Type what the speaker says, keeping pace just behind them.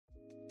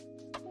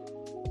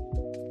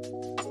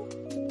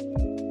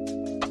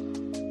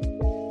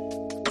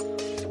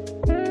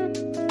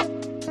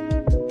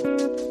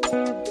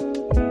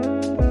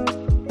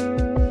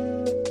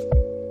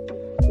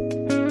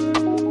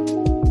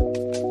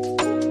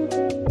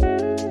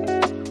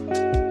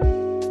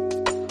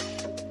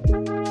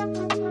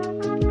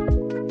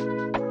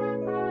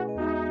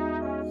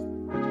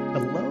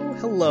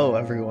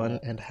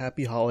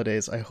happy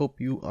holidays. I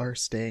hope you are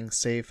staying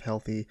safe,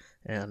 healthy,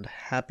 and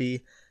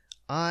happy.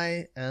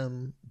 I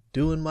am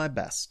doing my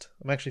best.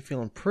 I'm actually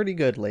feeling pretty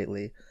good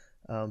lately,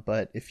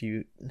 but if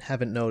you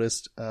haven't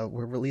noticed,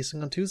 we're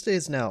releasing on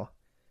Tuesdays now.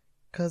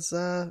 Because,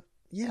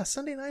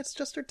 Sunday nights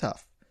just are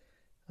tough.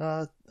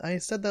 I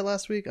said that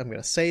last week. I'm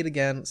going to say it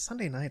again.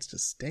 Sunday nights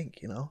just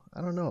stink,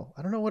 I don't know.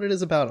 I don't know what it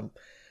is about them.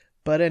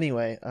 But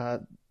anyway,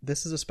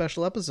 this is a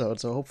special episode,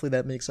 so hopefully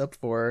that makes up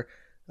for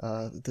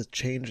the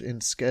change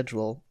in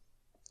schedule.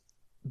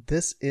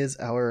 This is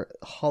our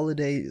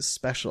holiday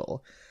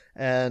special,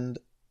 and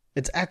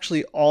it's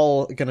actually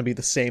all going to be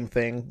the same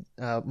thing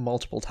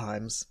multiple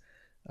times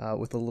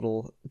with a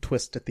little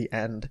twist at the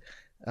end.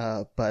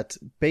 But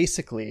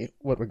basically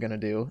what we're going to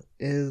do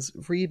is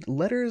read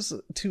letters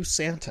to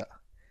Santa.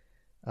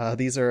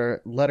 These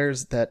are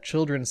letters that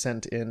children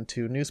sent in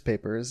to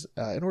newspapers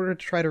in order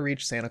to try to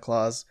reach Santa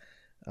Claus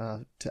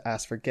to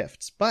ask for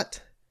gifts.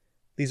 But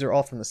these are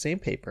all from the same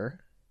paper.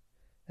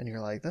 And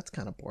you're like, that's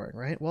kind of boring,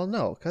 right? Well,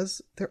 no,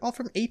 because they're all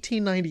from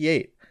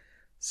 1898.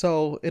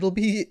 So it'll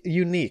be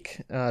unique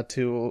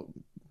to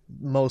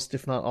most,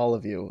 if not all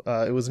of you.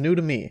 It was new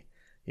to me,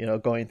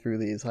 going through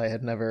these. I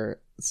had never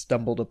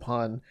stumbled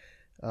upon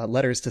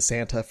letters to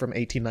Santa from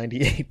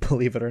 1898,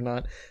 believe it or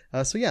not.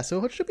 So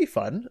it should be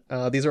fun.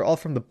 These are all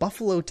from the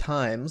Buffalo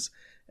Times,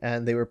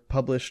 and they were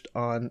published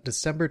on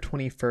December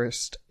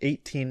 21st,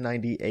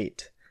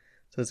 1898.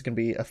 So it's going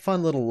to be a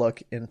fun little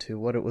look into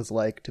what it was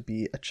like to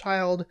be a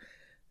child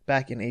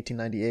back in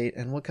 1898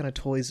 and what kind of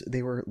toys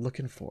they were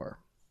looking for.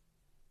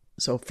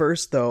 So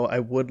first, though, I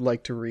would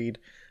like to read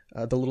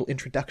the little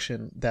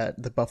introduction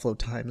that the Buffalo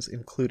Times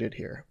included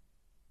here.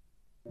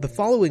 The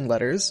following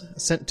letters,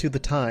 sent to the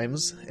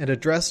Times and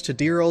addressed to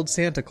dear old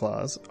Santa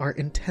Claus, are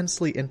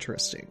intensely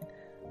interesting.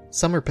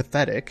 Some are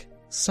pathetic,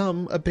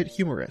 some a bit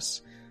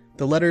humorous.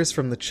 The letters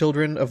from the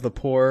children of the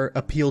poor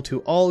appeal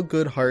to all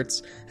good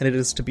hearts, and it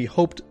is to be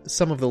hoped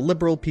some of the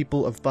liberal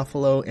people of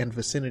Buffalo and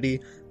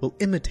vicinity will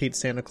imitate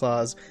Santa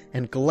Claus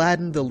and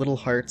gladden the little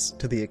hearts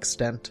to the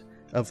extent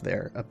of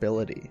their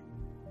ability.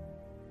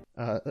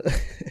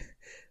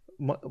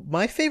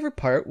 My favorite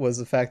part was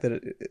the fact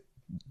that,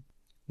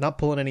 not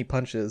pulling any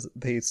punches,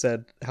 they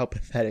said how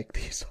pathetic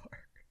these are.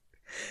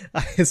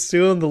 I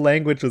assume the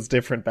language was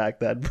different back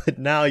then, but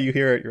now you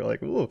hear it, you're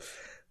like, ooh.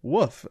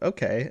 Woof.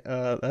 Okay.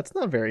 That's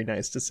not very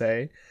nice to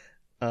say.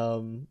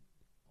 But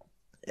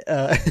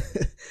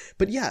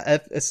yeah,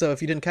 so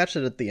if you didn't catch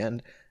it at the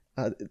end,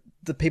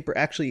 the paper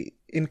actually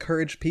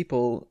encouraged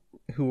people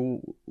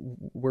who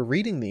were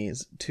reading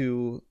these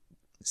to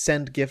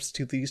send gifts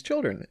to these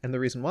children. And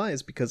the reason why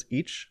is because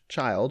each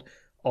child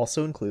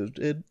also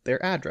included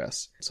their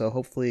address. So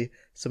hopefully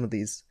some of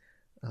these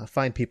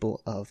fine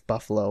people of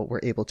Buffalo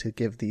were able to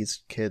give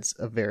these kids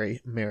a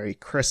very Merry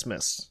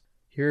Christmas.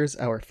 Here's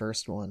our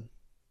first one.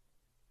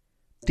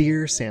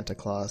 Dear Santa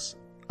Claus,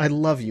 I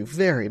love you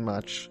very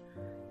much.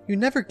 You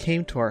never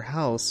came to our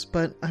house,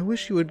 but I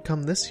wish you would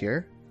come this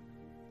year.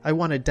 I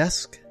want a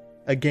desk,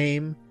 a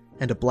game,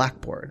 and a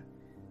blackboard.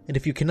 And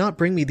if you cannot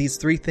bring me these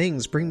 3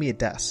 things, bring me a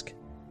desk.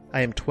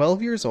 I am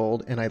 12 years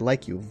old, and I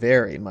like you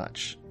very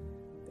much.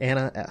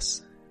 Anna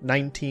S.,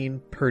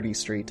 19 Purdy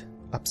Street,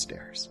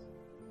 upstairs.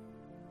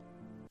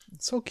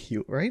 It's so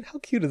cute, right? How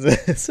cute is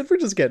this? We're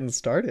just getting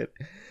started.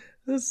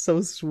 This is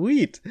so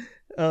sweet.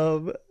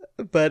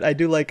 But I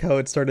do like how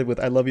it started with,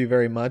 I love you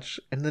very much.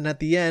 And then at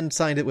the end,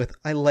 signed it with,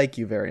 I like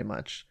you very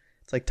much.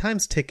 It's like,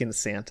 time's ticking,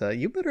 Santa.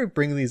 You better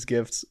bring these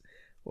gifts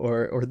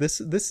or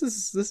this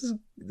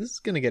is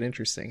going to get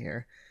interesting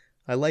here.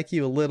 I like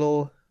you a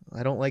little.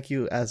 I don't like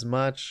you as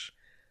much.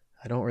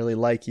 I don't really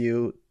like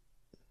you.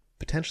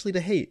 Potentially to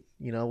hate.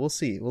 We'll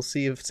see. We'll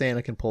see if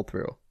Santa can pull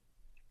through.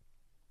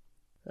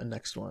 The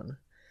next one.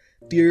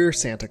 Dear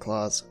Santa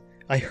Claus,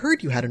 I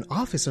heard you had an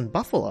office in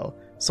Buffalo,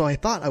 so I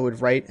thought I would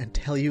write and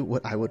tell you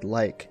what I would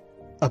like.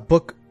 A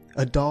book,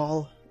 a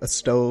doll, a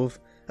stove,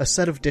 a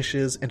set of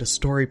dishes, and a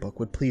storybook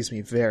would please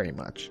me very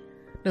much.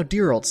 Now,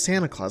 dear old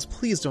Santa Claus,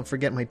 please don't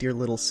forget my dear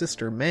little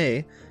sister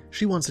May.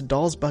 She wants a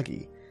doll's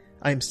buggy.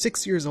 I am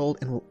 6 years old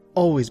and will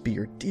always be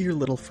your dear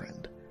little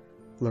friend.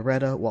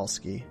 Loretta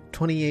Walski,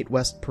 28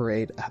 West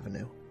Parade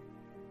Avenue.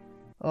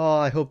 Oh,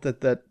 I hope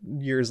that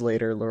years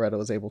later Loretta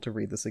was able to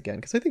read this again,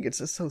 because I think it's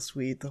just so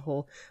sweet, the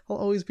whole, I'll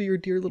always be your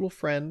dear little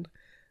friend.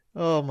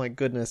 Oh my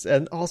goodness.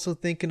 And also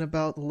thinking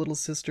about the little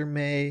sister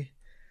May.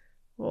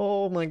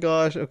 Oh my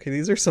gosh. Okay,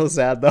 these are so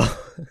sad though.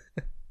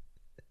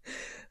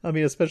 I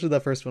mean, especially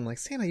that first one, like,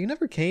 Santa, you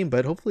never came,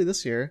 but hopefully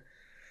this year.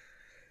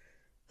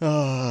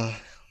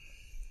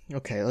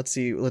 Okay, let's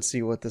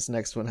see what this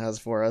next one has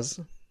for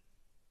us.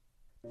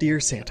 Dear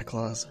Santa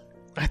Claus,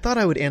 I thought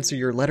I would answer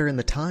your letter in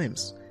the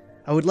Times.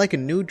 I would like a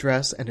new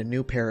dress and a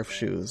new pair of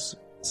shoes,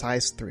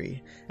 size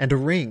 3, and a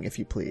ring, if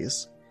you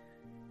please.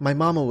 My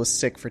mama was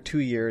sick for 2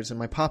 years and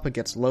my papa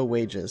gets low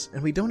wages,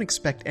 and we don't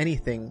expect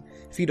anything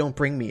if you don't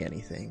bring me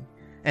anything.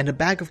 And a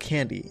bag of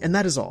candy, and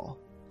that is all.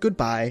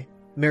 Goodbye.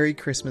 Merry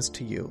Christmas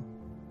to you.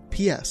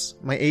 P.S.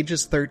 My age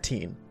is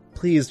 13.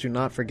 Please do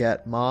not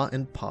forget Ma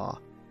and Pa.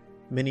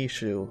 Minnie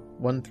Shu,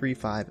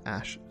 135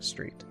 Ash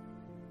Street.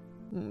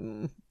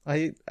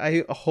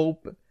 I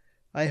hope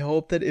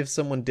that if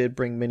someone did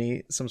bring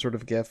Minnie some sort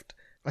of gift,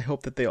 I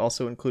hope that they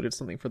also included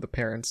something for the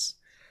parents.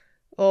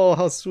 Oh,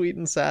 how sweet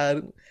and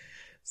sad.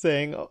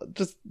 Saying,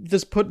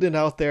 just putting it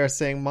out there,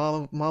 saying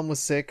mom was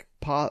sick,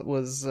 Pot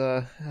was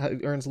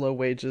earns low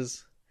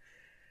wages.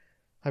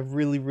 I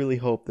really, really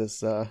hope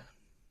this had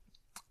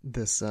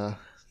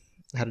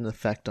an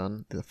effect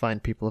on the fine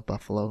people of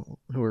Buffalo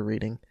who are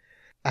reading.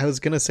 I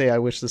was gonna say I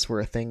wish this were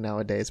a thing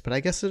nowadays, but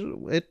I guess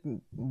it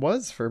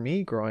was for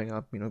me growing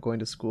up. Going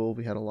to school,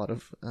 we had a lot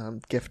of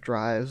gift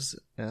drives,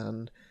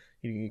 and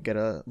you get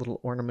a little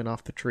ornament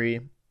off the tree.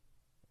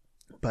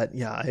 But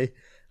yeah,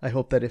 I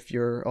hope that if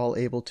you're all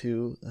able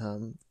to,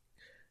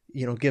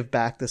 give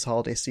back this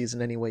holiday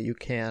season any way you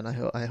can,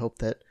 I hope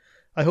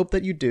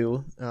that you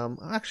do.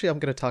 Actually, I'm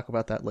going to talk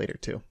about that later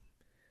too.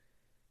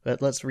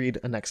 But let's read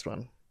a next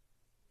one.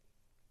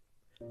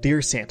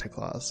 Dear Santa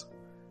Claus,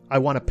 I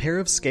want a pair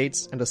of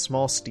skates and a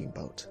small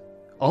steamboat.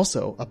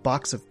 Also, a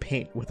box of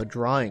paint with a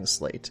drawing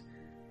slate.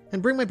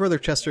 And bring my brother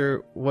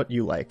Chester what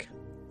you like.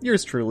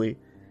 Yours truly,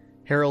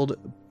 Harold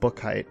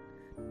Bookheit,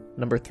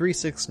 number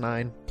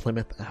 369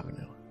 Plymouth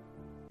Avenue.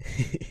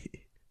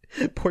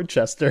 Poor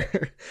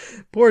Chester.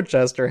 Poor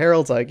Chester.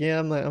 Harold's like, yeah,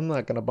 I'm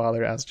not going to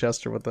bother to ask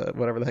Chester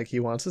whatever the heck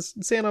he wants.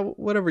 Just, Santa,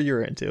 whatever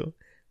you're into.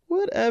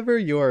 Whatever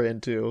you're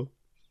into.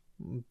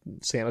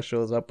 Santa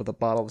shows up with a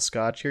bottle of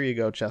scotch. Here you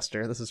go,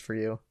 Chester. This is for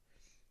you.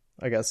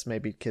 I guess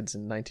maybe kids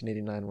in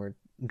 1989 were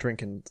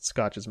drinking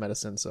scotch as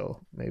medicine,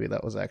 so maybe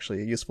that was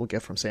actually a useful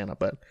gift from Santa,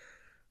 but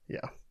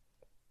yeah.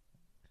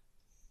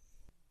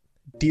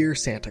 Dear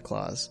Santa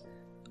Claus,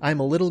 I am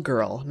a little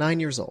girl, 9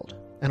 years old,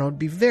 and I would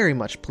be very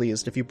much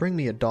pleased if you bring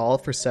me a doll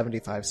for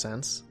 75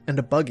 cents, and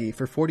a buggy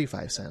for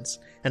 45 cents,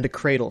 and a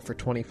cradle for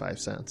 25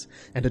 cents,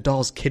 and a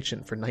doll's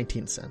kitchen for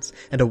 19 cents,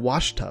 and a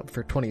wash tub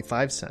for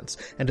 25 cents,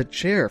 and a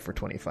chair for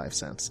 25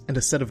 cents, and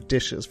a set of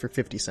dishes for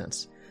 50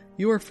 cents.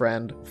 Your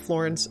friend,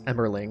 Florence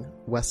Emmerling,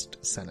 West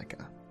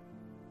Seneca.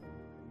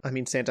 I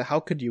mean, Santa,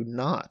 how could you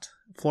not?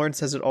 Florence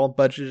has it all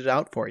budgeted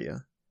out for you.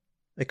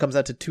 It comes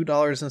out to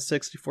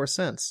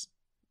 $2.64.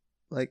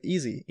 Like,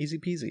 easy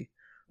peasy.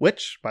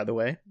 Which, by the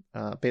way,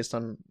 based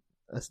on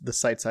the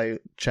sites I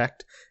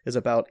checked, is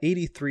about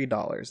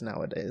 $83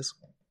 nowadays.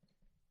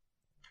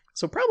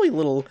 So probably a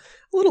little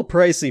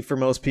pricey for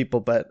most people,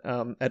 but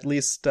at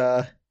least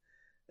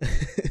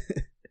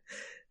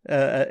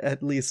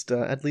at least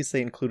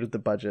they included the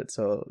budget,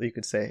 so you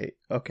could say,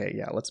 okay,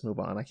 yeah, let's move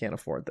on. I can't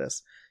afford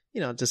this.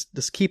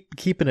 Just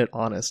keeping it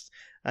honest.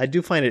 I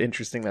do find it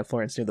interesting that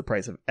Florence knew the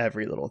price of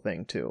every little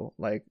thing too.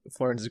 Like,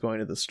 Florence is going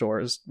to the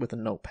stores with a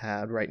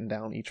notepad, writing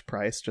down each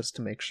price just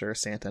to make sure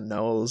Santa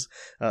knows,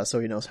 so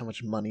he knows how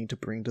much money to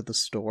bring to the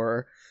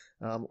store,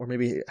 or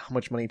maybe how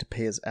much money to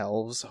pay his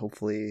elves.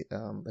 Hopefully,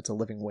 it's a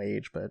living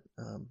wage, but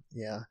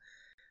yeah.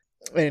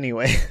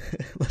 Anyway,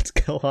 let's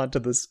go on to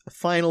this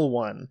final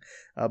one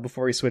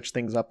before we switch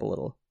things up a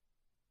little.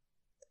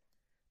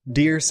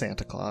 Dear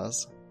Santa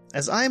Claus,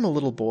 as I am a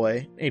little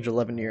boy, age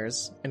 11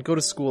 years, and go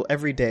to school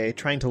every day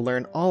trying to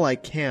learn all I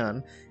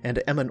can,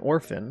 and am an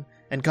orphan,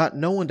 and got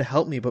no one to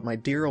help me but my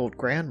dear old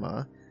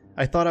grandma,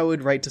 I thought I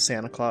would write to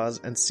Santa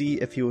Claus and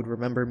see if he would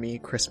remember me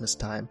Christmas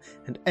time,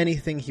 and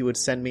anything he would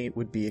send me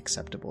would be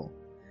acceptable.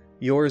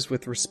 Yours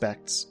with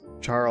respects,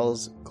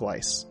 Charles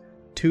Gleiss,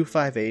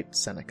 258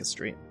 Seneca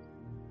Street.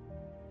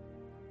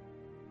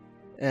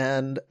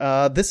 And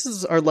this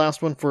is our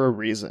last one for a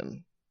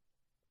reason.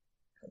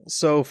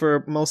 So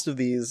for most of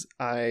these,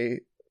 I,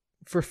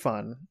 for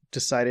fun,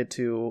 decided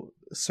to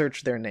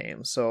search their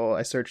names. So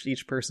I searched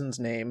each person's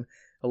name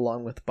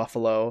along with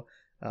Buffalo,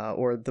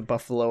 or the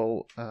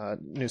Buffalo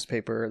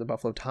newspaper, the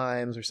Buffalo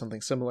Times, or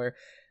something similar,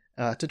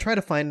 to try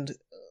to find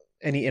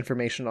any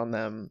information on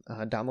them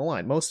down the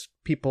line. Most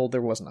people,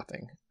 there was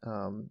nothing.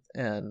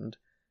 And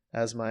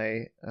as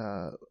my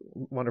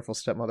wonderful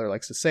stepmother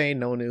likes to say,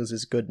 no news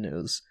is good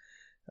news.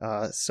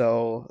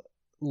 So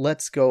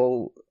let's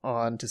go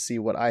on to see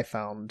what I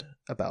found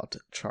about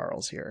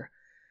Charles here.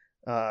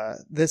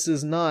 This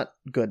is not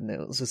good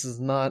news. This is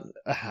not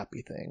a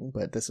happy thing,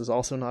 but this is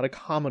also not a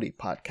comedy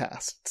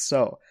podcast.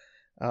 So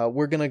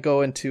we're going to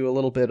go into a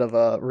little bit of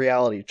a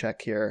reality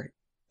check here.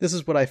 This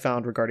is what I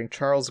found regarding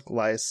Charles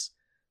Gleiss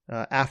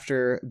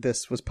after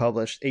this was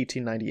published,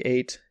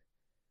 1898.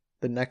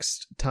 The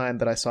next time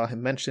that I saw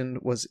him mentioned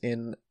was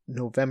in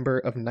November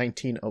of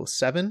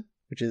 1907,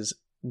 which is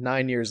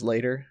 9 years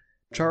later.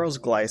 Charles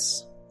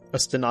Gleiss, a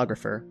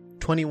stenographer,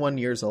 21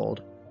 years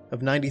old,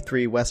 of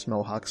 93 West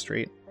Mohawk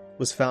Street,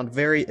 was found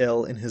very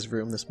ill in his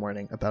room this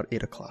morning about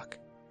 8 o'clock.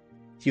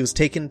 He was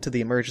taken to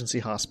the emergency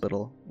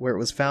hospital, where it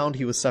was found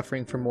he was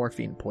suffering from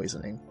morphine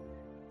poisoning.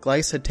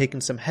 Gleiss had taken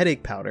some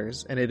headache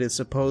powders, and it is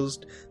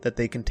supposed that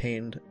they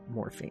contained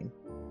morphine.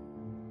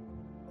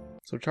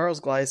 So Charles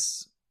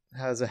Gleiss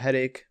has a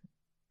headache,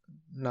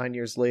 9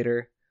 years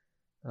later,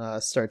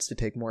 starts to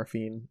take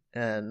morphine,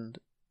 and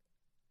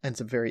ends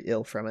up very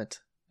ill from it,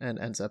 and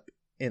ends up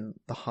in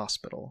the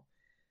hospital.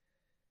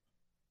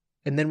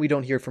 And then we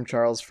don't hear from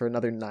Charles for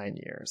another 9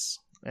 years.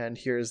 And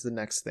here's the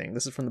next thing.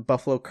 This is from the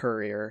Buffalo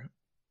Courier.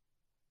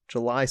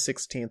 July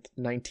 16th,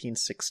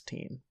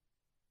 1916.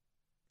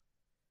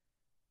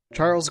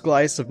 Charles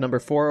Gleiss of number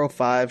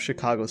 405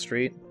 Chicago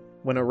Street,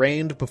 when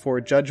arraigned before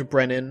Judge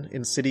Brennan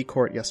in city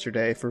court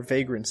yesterday for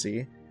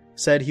vagrancy,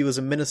 said he was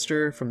a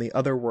minister from the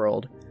other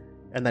world,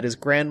 and that his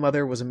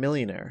grandmother was a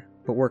millionaire,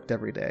 but worked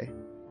every day.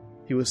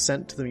 He was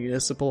sent to the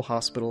municipal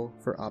hospital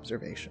for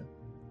observation.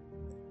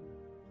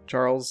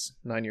 Charles,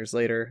 9 years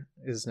later,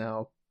 is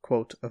now,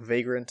 quote, a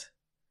vagrant,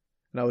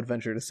 and I would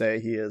venture to say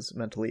he is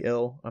mentally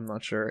ill. I'm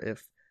not sure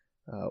if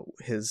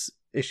his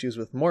issues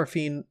with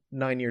morphine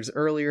 9 years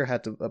earlier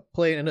had to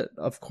play in it.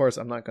 Of course,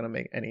 I'm not going to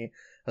make any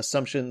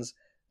assumptions,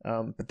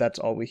 but that's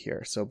all we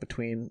hear. So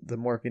between the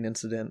morphine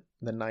incident,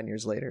 then 9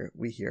 years later,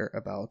 we hear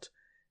about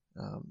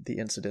the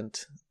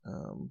incident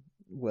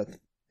with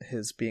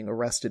his being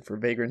arrested for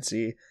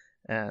vagrancy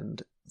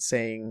and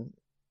saying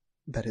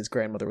that his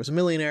grandmother was a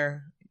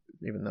millionaire,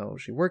 even though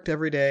she worked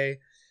every day,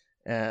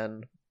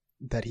 and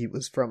that he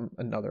was from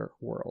another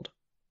world.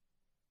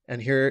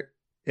 And here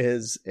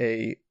is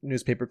a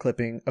newspaper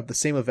clipping of the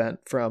same event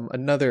from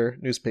another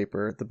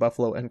newspaper, the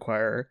Buffalo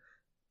Enquirer,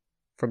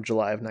 from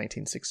July of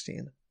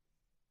 1916.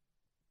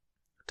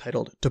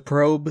 Titled, "To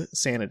Probe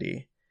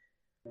Sanity."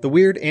 The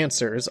weird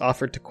answers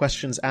offered to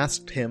questions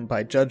asked him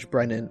by Judge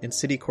Brennan in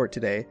city court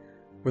today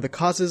were the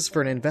causes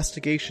for an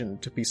investigation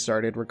to be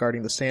started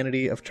regarding the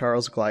sanity of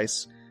Charles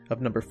Gleiss of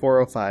number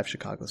 405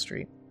 Chicago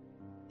Street.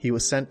 He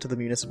was sent to the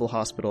municipal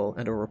hospital,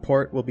 and a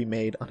report will be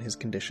made on his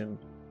condition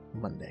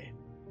Monday.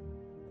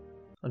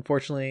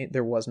 Unfortunately,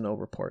 there was no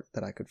report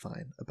that I could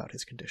find about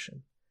his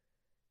condition.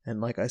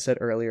 And like I said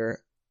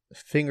earlier,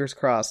 fingers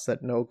crossed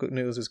that no good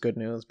news is good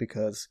news,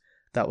 because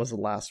that was the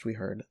last we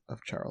heard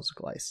of Charles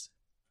Gleiss.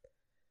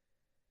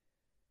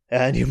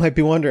 And you might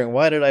be wondering,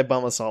 why did I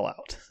bum us all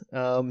out?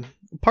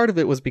 Part of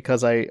it was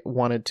because I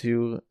wanted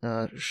to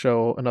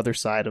show another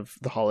side of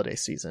the holiday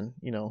season.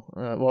 Well,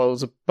 it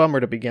was a bummer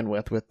to begin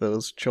with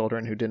those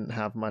children who didn't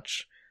have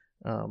much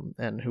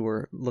and who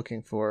were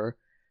looking for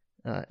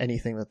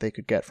anything that they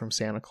could get from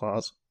Santa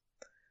Claus.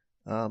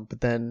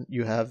 But then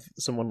you have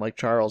someone like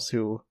Charles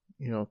who,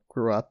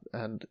 grew up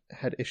and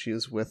had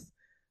issues with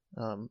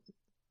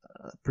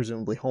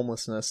presumably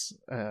homelessness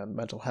and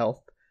mental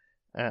health,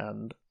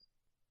 and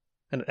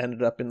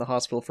ended up in the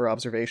hospital for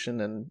observation,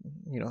 and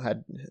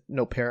had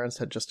no parents,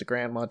 had just a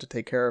grandma to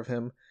take care of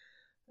him,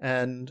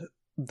 and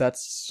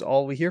that's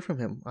all we hear from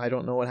him. I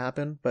don't know what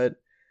happened,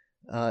 but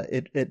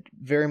it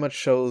very much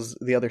shows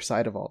the other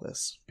side of all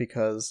this,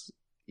 because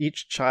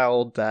each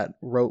child that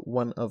wrote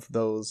one of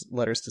those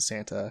letters to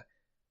Santa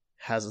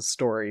has a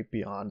story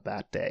beyond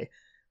that day.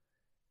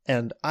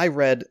 And I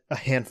read a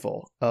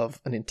handful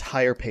of an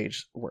entire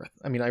page worth.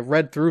 I mean, I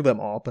read through them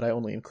all, but I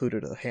only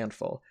included a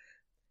handful.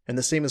 And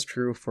the same is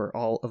true for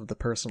all of the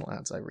personal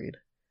ads I read.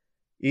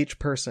 Each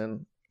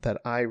person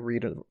that I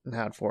read an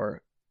ad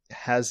for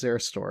has their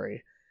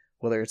story,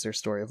 whether it's their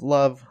story of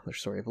love, their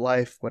story of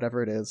life,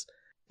 whatever it is.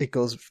 It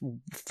goes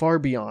far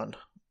beyond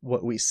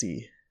what we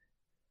see.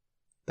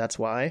 That's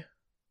why,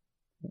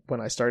 when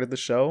I started the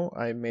show,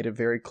 I made it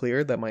very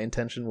clear that my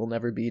intention will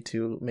never be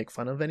to make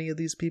fun of any of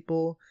these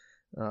people,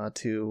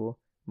 to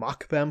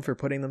mock them for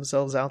putting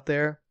themselves out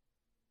there,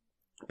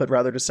 but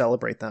rather to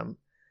celebrate them.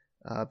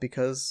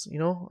 Because,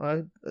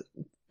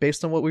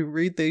 based on what we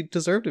read, they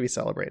deserve to be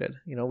celebrated.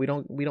 We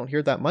don't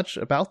hear that much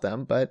about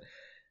them, but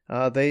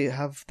they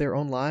have their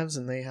own lives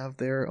and they have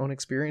their own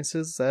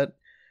experiences that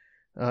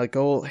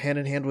go hand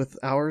in hand with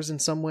ours in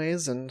some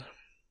ways, and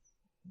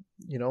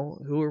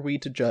who are we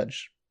to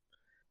judge?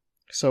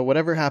 So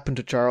whatever happened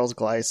to Charles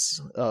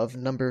Gleiss of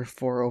number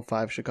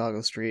 405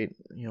 Chicago Street,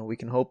 we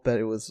can hope that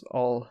it was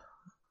all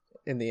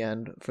in the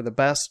end for the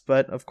best,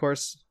 but of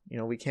course,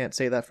 we can't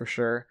say that for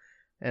sure,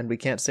 and we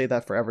can't say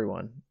that for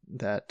everyone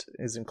that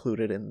is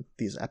included in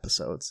these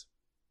episodes.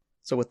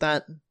 So with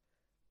that,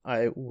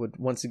 I would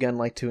once again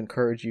like to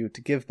encourage you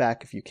to give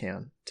back if you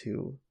can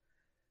to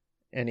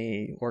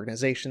any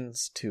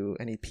organizations, to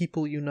any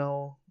people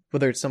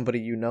whether it's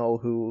somebody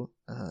who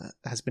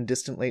has been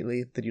distant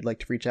lately that you'd like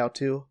to reach out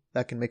to.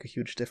 That can make a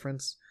huge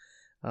difference.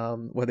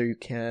 Whether you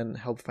can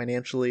help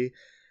financially,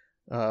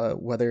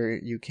 whether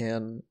you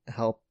can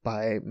help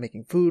by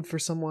making food for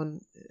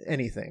someone,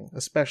 anything,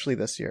 especially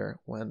this year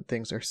when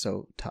things are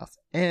so tough.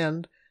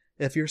 And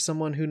if you're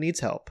someone who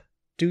needs help,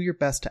 do your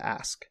best to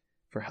ask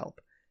for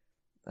help.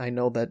 I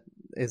know that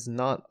is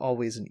not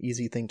always an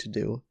easy thing to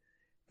do,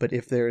 but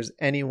if there's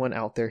anyone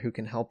out there who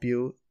can help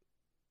you,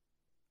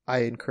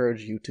 I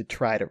encourage you to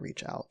try to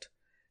reach out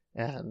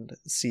and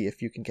see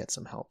if you can get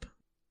some help.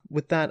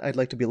 With that, I'd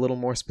like to be a little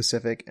more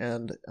specific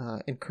and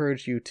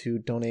encourage you to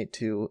donate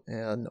to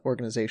an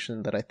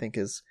organization that I think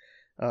is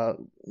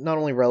not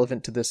only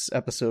relevant to this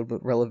episode,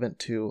 but relevant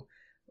to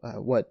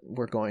what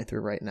we're going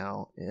through right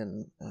now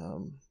in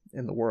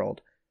the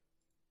world.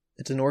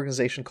 It's an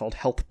organization called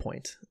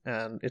HealthPoint,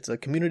 and it's a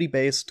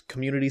community-based,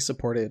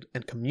 community-supported,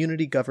 and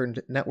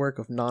community-governed network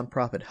of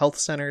nonprofit health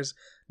centers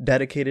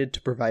dedicated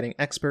to providing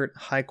expert,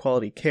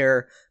 high-quality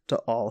care to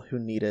all who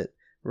need it,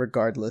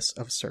 regardless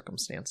of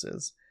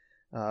circumstances.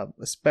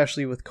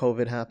 Especially with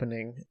COVID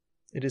happening,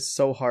 It is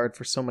so hard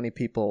for so many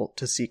people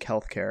to seek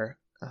healthcare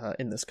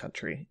in this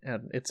country,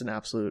 and it's an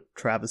absolute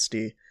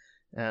travesty.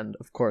 And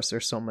of course,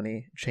 there's so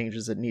many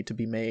changes that need to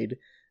be made,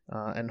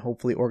 and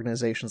hopefully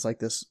organizations like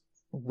this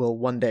will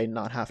one day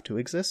not have to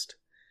exist.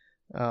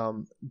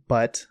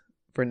 But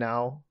for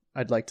now,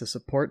 I'd like to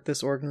support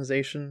this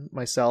organization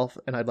myself,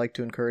 and I'd like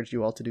to encourage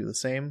you all to do the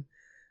same.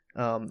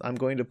 I'm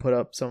going to put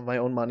up some of my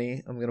own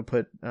money. I'm going to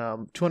put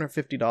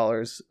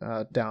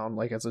 $250 down,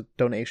 like as a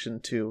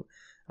donation to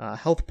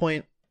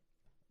HealthPoint,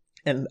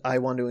 and I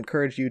want to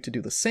encourage you to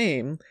do the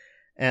same.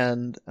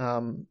 And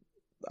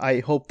I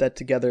hope that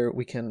together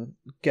we can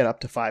get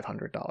up to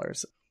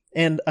 $500.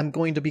 And I'm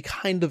going to be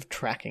kind of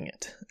tracking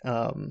it.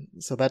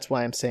 So that's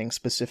why I'm saying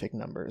specific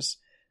numbers.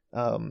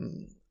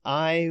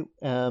 I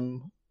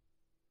am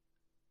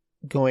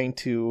going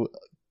to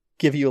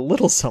give you a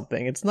little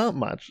something. It's not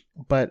much,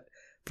 but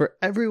for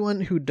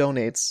everyone who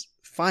donates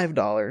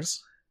 $5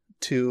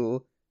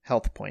 to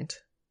HealthPoint,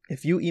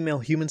 if you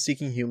email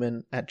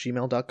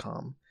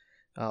humanseekinghuman@gmail.com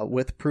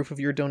with proof of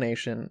your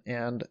donation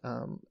and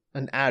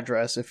an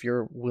address if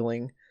you're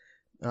willing,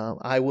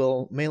 I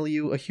will mail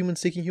you a Human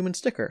Seeking Human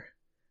sticker.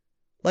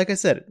 Like I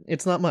said,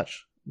 it's not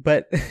much,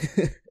 but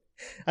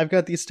I've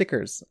got these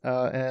stickers,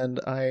 and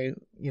I,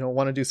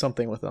 want to do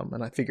something with them,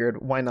 and I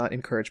figured why not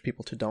encourage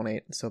people to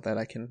donate so that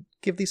I can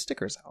give these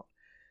stickers out.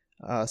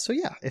 So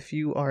yeah, if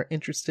you are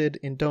interested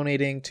in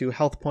donating to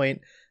HealthPoint,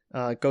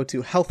 go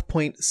to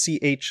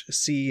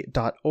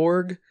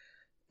healthpointchc.org,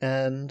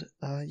 and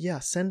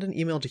send an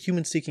email to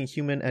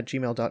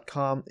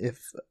humanseekinghuman@gmail.com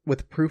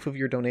with proof of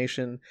your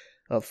donation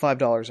of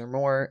 $5 or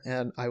more,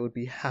 and I would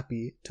be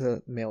happy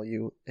to mail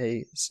you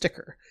a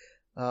sticker.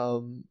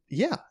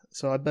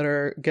 So I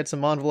better get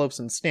some envelopes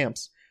and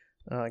stamps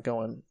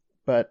going.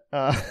 But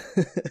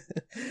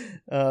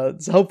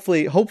so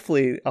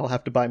hopefully I'll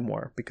have to buy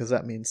more, because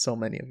that means so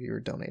many of you are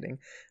donating.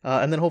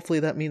 And then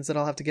hopefully that means that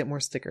I'll have to get more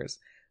stickers.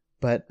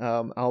 But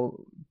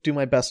I'll do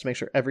my best to make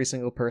sure every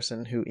single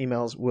person who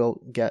emails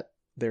will get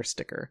their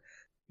sticker.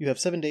 You have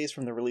 7 days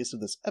from the release of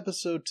this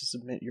episode to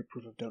submit your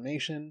proof of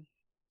donation.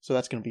 So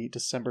that's going to be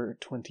December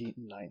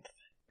 29th.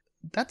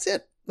 That's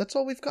it. That's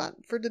all we've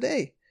got for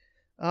today.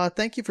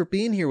 Thank you for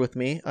being here with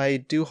me. I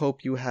do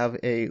hope you have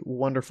a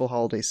wonderful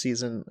holiday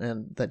season,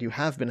 and that you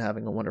have been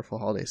having a wonderful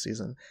holiday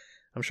season.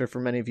 I'm sure for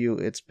many of you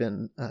it's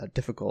been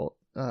difficult,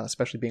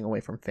 especially being away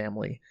from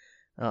family.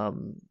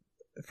 For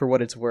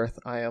what it's worth,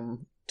 I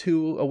am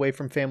too away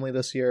from family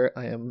this year.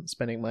 I am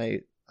spending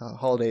my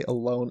holiday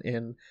alone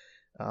in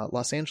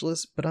Los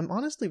Angeles, but I'm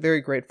honestly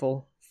very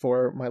grateful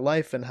for my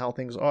life and how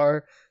things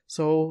are,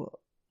 so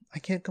I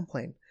can't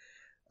complain.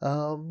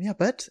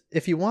 But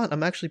if you want,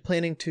 I'm actually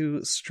planning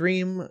to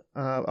stream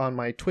on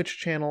my Twitch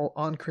channel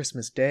on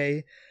Christmas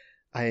Day.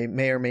 I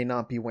may or may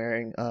not be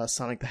wearing a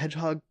Sonic the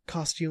Hedgehog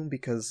costume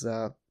because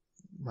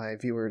my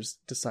viewers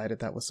decided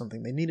that was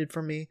something they needed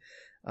from me.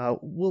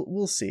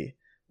 We'll see.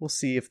 We'll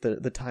see if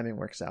the timing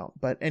works out.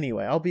 But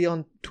anyway, I'll be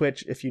on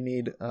Twitch if you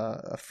need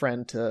a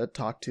friend to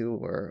talk to,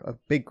 or a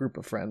big group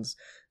of friends,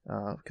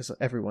 because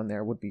everyone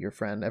there would be your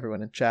friend,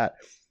 everyone in chat.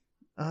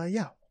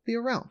 Be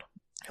around.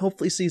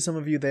 Hopefully see some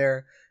of you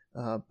there.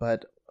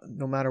 But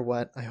no matter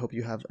what, I hope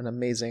you have an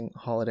amazing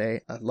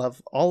holiday. I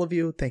love all of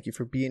you. Thank you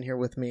for being here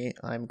with me.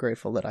 I'm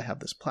grateful that I have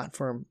this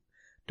platform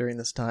during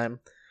this time.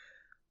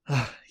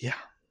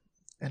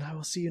 And I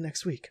will see you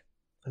next week.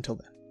 Until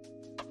then.